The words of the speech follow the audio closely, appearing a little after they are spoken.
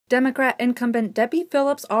Democrat incumbent Debbie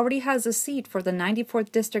Phillips already has a seat for the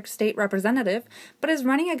 94th District State Representative, but is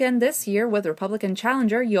running again this year with Republican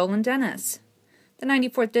challenger Yolan. The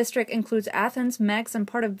 94th District includes Athens, Meigs, and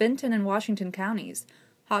part of Vinton and Washington counties.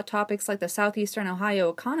 Hot topics like the southeastern Ohio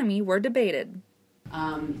economy were debated.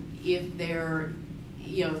 If there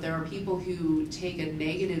are people who take a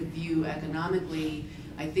negative view economically,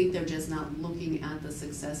 I think they're just not looking at the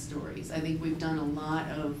success stories. I think we've done a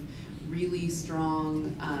lot of really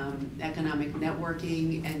strong economic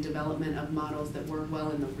networking and development of models that work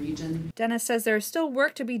well in the region. Dennis says there is still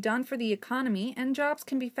work to be done for the economy, and jobs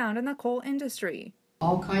can be found in the coal industry.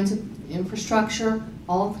 All kinds of infrastructure,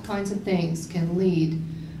 all kinds of things can lead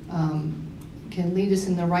us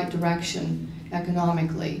in the right direction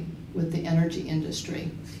economically with the energy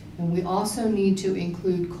industry. And we also need to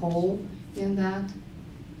include coal in that.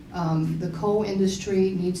 The coal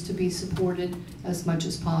industry needs to be supported as much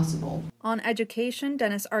as possible. On education,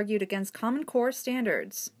 Dennis argued against Common Core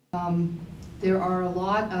standards. There are a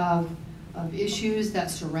lot of issues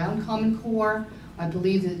that surround Common Core. I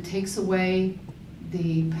believe that it takes away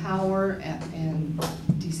the power and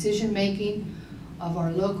decision-making of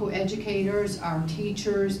our local educators, our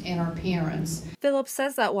teachers, and our parents. Phillips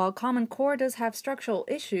says that while Common Core does have structural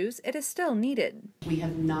issues, it is still needed. We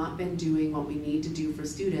have not been doing what we need to do for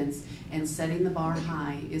students, and setting the bar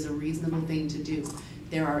high is a reasonable thing to do.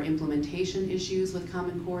 There are implementation issues with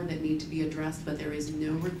Common Core that need to be addressed, but there is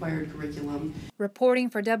no required curriculum.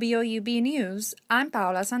 Reporting for WOUB News, I'm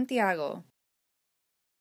Paula Santiago.